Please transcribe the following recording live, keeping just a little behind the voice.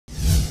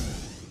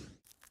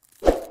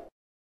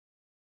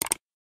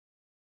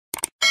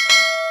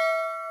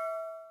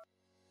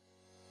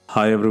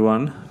Hi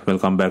everyone,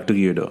 welcome back to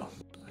Geardo.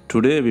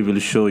 Today we will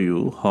show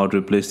you how to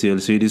replace the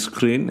LCD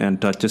screen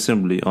and touch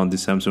assembly on the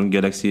Samsung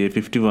Galaxy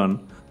A51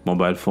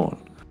 mobile phone.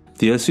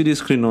 The LCD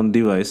screen on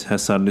the device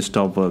has suddenly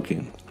stopped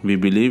working. We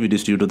believe it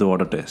is due to the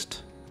water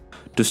test.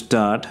 To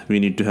start, we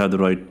need to have the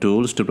right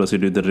tools to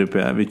proceed with the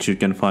repair, which you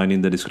can find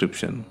in the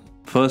description.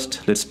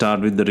 First, let's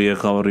start with the rear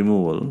cover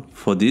removal.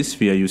 For this,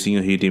 we are using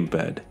a heating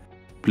pad.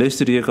 Place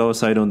the rear cover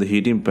side on the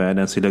heating pad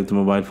and select the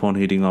mobile phone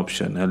heating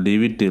option and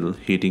leave it till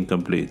heating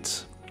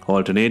completes.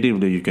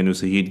 Alternatively, you can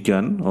use a heat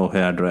gun or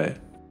hair dryer.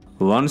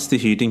 Once the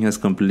heating has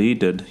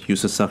completed,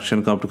 use a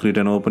suction cup to create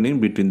an opening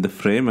between the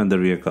frame and the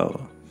rear cover.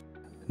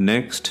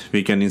 Next,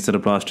 we can insert a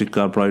plastic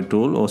car pry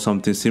tool or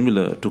something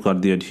similar to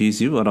cut the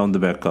adhesive around the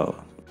back cover.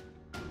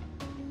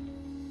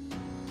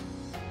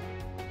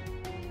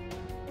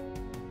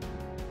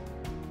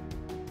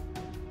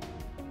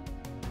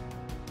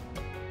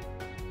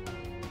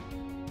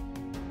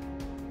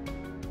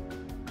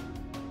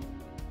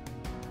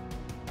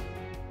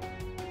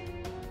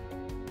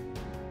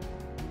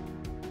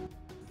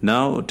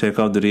 Now take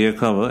out the rear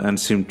cover and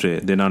SIM tray,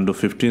 then undo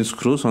 15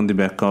 screws on the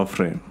back cover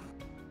frame.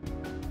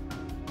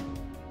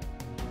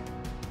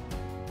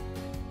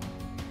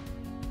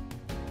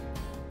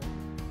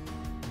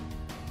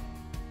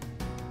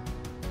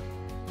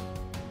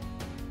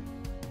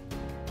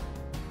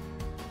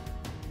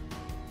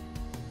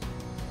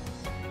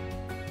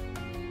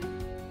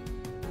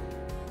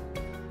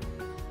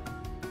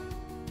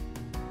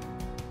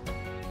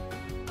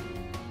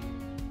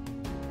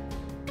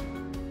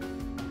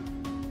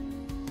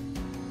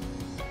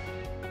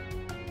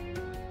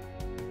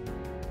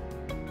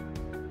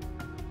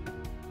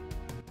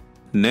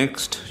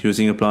 Next,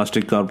 using a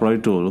plastic car pry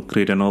tool,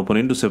 create an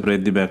opening to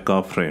separate the back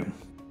cover frame.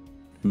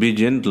 Be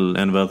gentle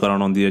and work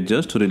around on the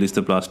edges to release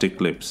the plastic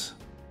clips.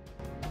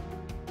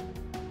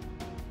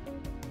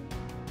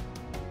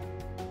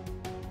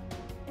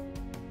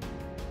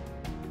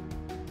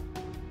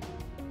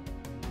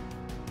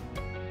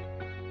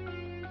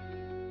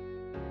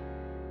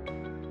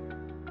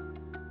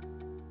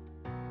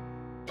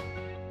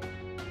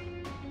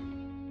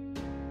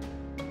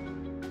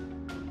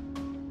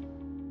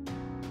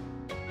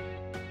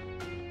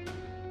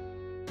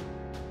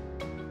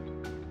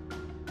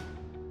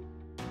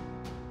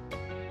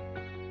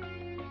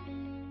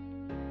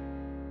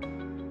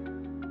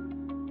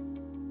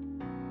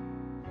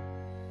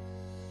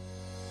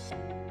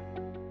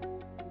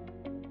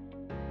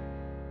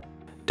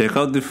 Take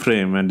out the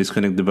frame and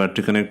disconnect the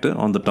battery connector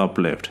on the top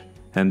left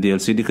and the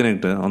LCD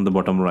connector on the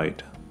bottom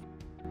right.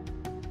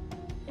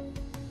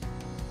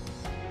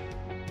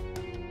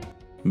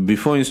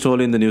 Before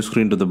installing the new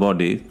screen to the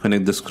body,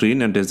 connect the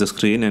screen and test the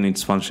screen and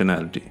its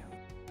functionality.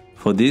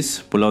 For this,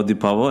 pull out the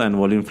power and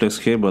volume flex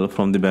cable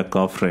from the back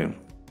cover frame.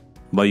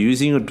 By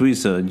using a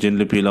tweezer,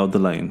 gently peel out the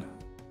line.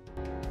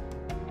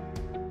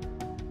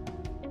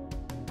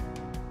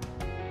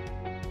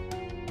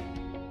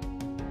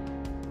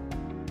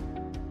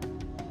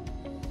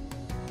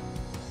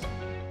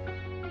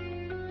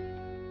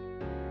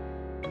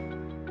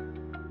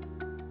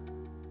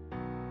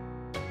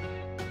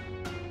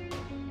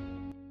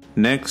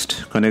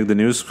 Next, connect the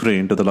new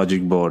screen to the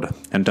logic board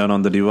and turn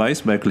on the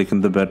device by clicking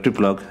the battery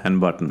plug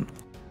and button.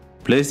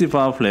 Place the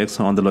power flex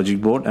on the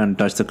logic board and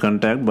touch the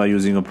contact by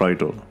using a pry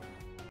tool.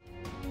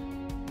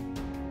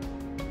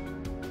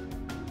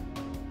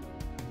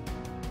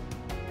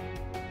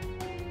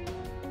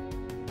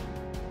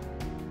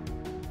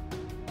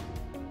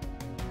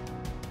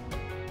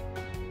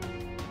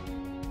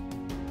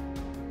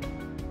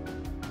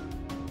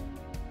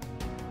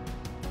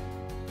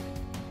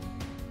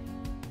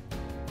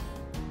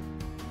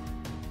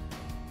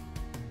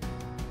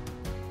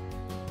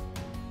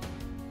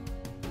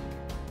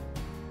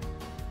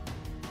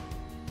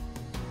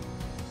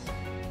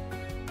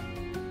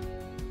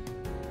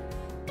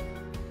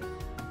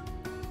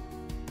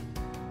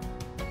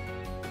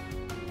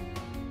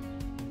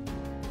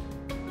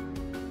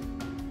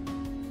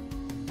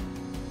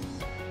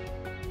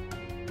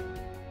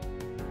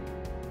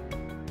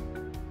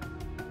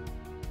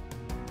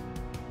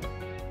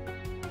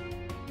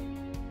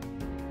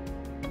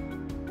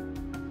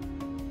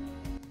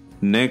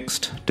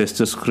 Next, test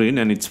the screen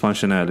and its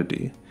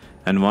functionality,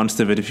 and once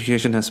the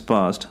verification has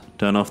passed,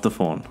 turn off the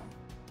phone.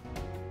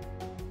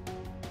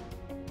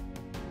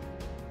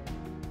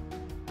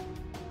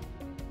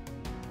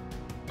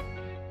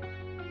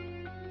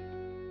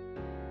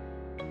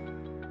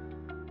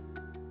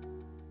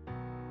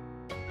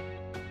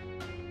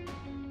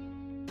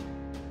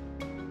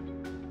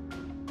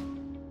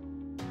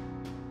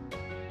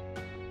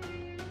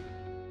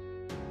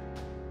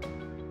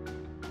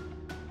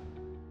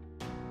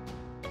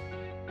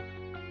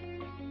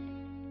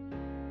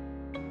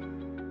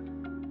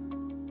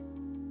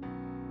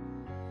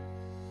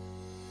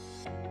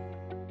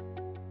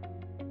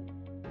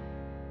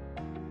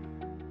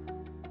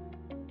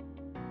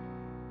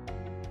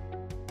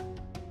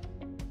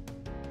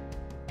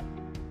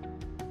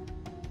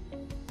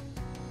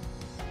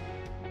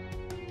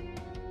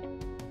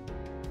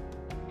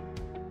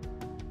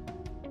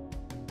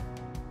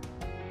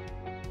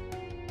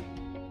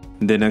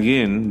 Then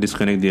again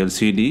disconnect the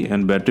LCD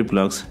and battery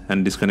plugs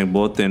and disconnect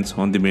both ends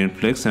on the main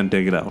flex and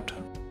take it out.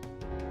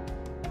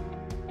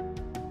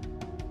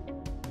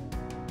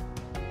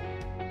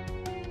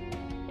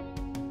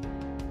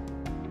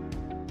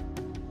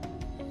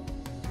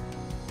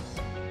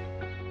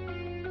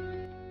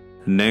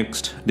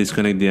 Next,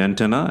 disconnect the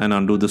antenna and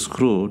undo the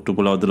screw to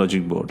pull out the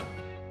logic board.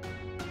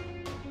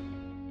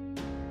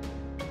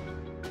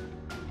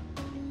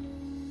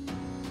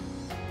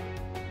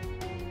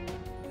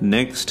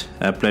 Next,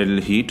 apply a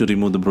little heat to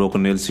remove the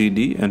broken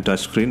LCD and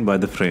touchscreen by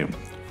the frame.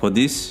 For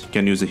this, you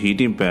can use a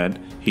heating pad,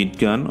 heat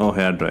gun or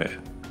hairdryer.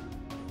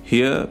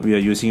 Here, we are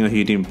using a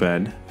heating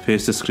pad.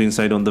 Face the screen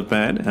side on the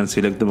pad and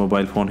select the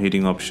mobile phone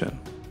heating option.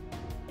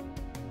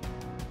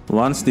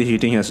 Once the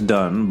heating has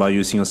done, by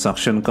using a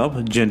suction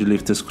cup, gently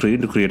lift the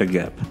screen to create a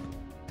gap.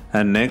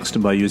 And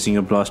next, by using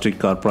a plastic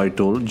car pry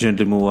tool,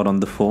 gently move around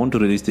the phone to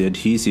release the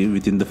adhesive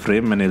within the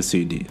frame and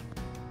LCD.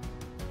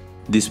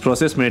 This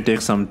process may take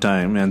some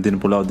time, and then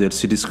pull out the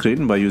LCD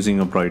screen by using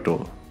a pry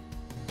tool.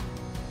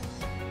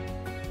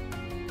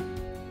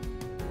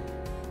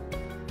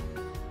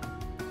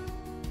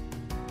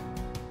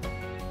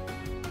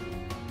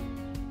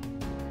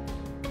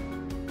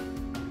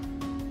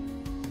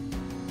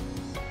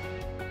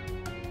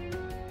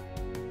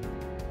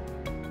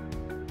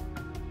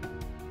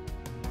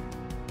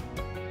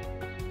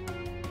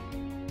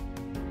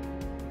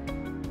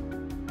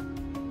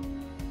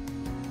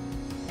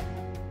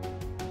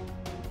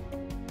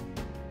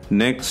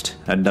 Next,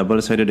 add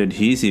double-sided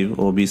adhesive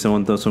or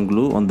B7000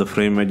 glue on the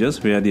frame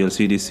edges where the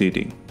LCD is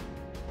sitting.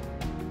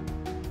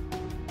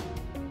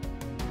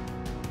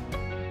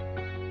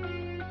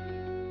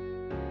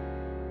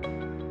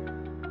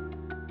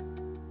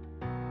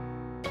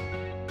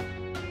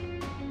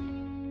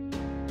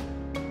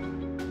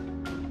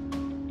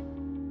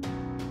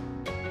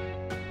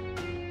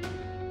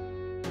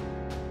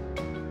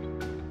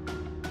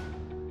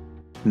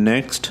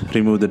 Next,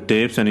 remove the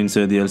tapes and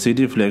insert the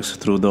LCD flex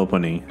through the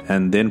opening,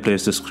 and then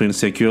place the screen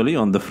securely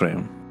on the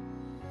frame.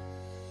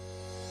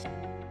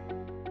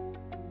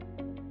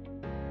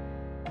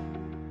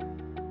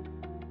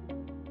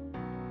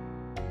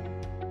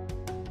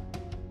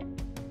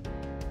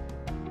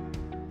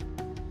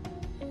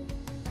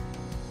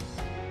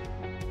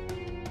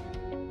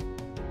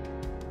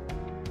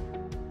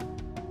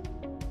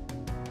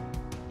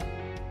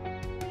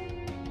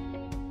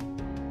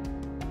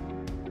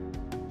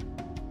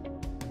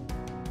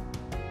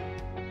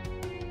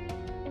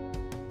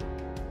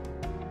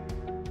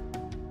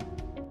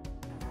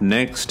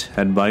 Next,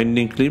 add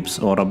binding clips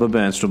or rubber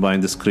bands to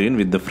bind the screen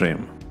with the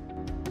frame.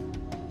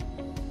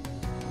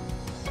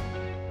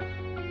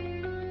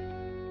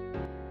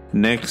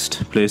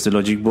 Next, place the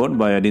logic board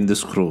by adding the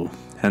screw,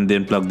 and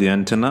then plug the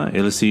antenna,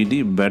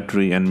 LCD,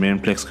 battery and main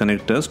flex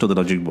connectors to the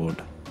logic board.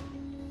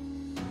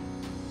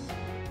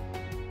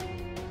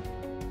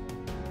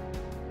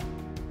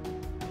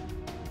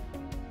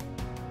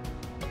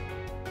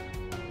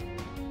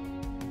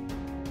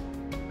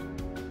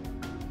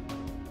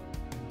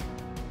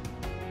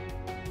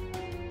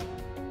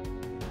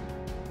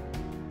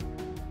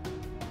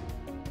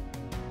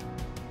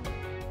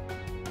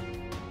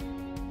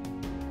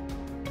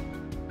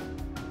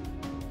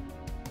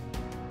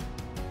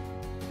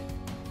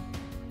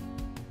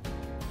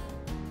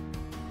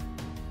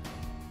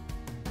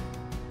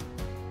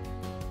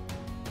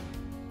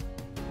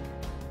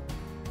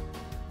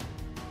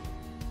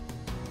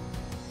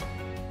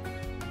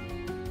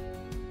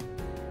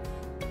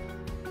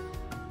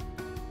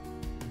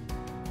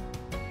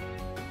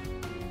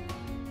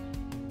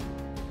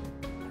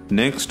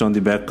 Next, on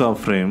the back cover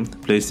frame,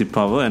 place the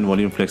power and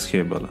volume flex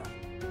cable.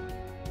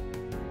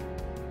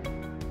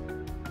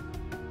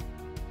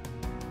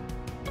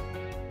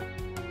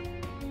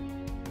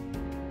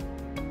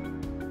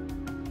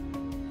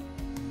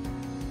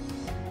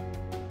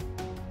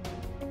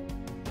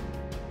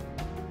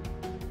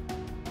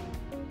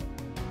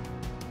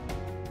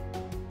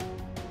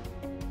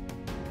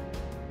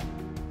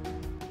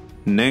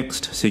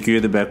 Next,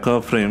 secure the back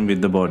cover frame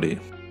with the body.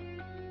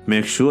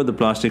 Make sure the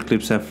plastic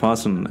clips have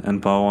fastened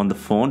and power on the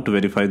phone to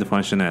verify the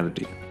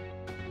functionality.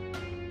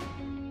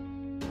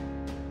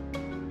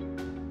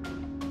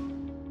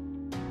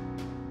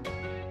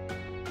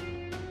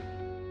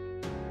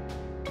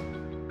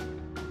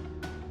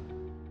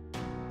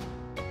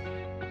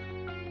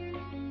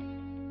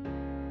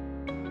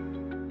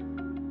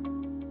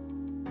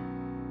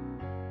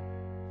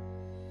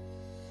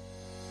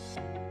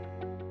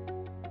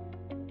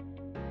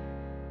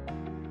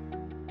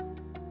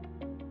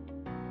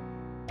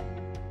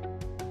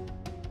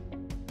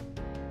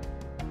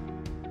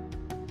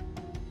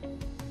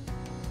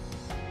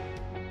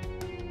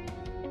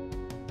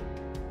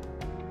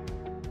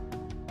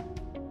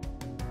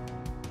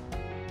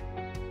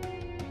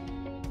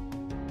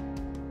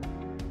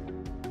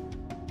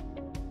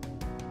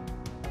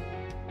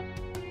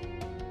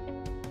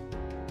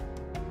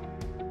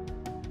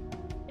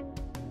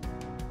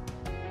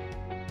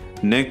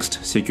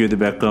 Next, secure the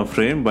back cover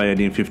frame by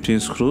adding 15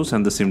 screws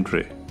and the SIM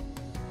tray.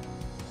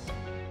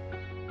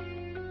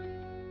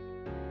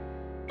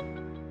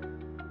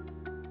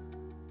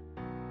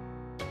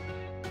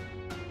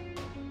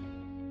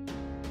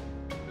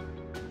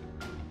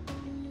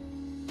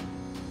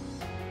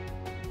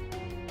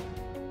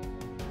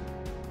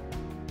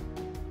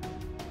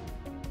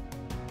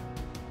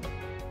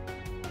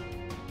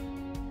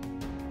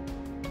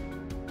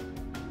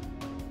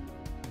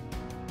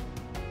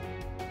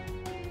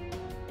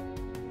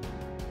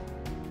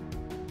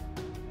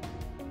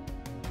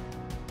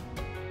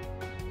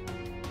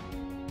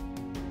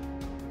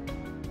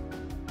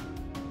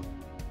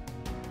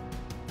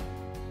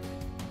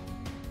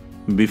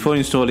 Before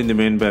installing the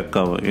main back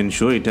cover,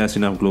 ensure it has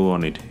enough glue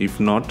on it. If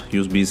not,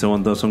 use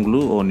B7000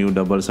 glue or new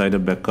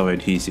double-sided back cover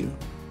adhesive.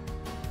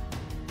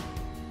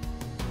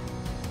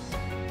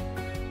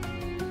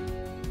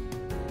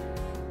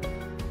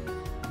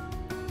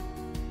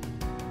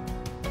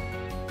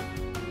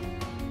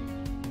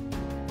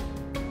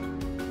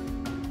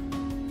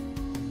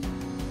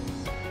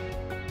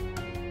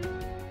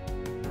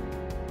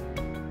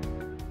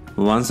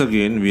 Once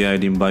again, we are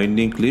adding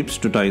binding clips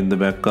to tighten the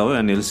back cover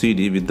and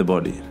LCD with the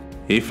body.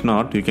 If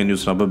not, you can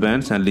use rubber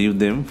bands and leave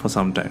them for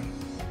some time.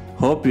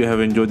 Hope you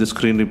have enjoyed the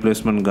screen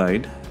replacement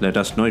guide. Let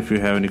us know if you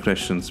have any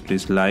questions.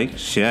 Please like,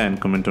 share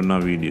and comment on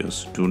our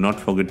videos. Do not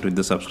forget to hit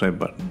the subscribe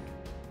button.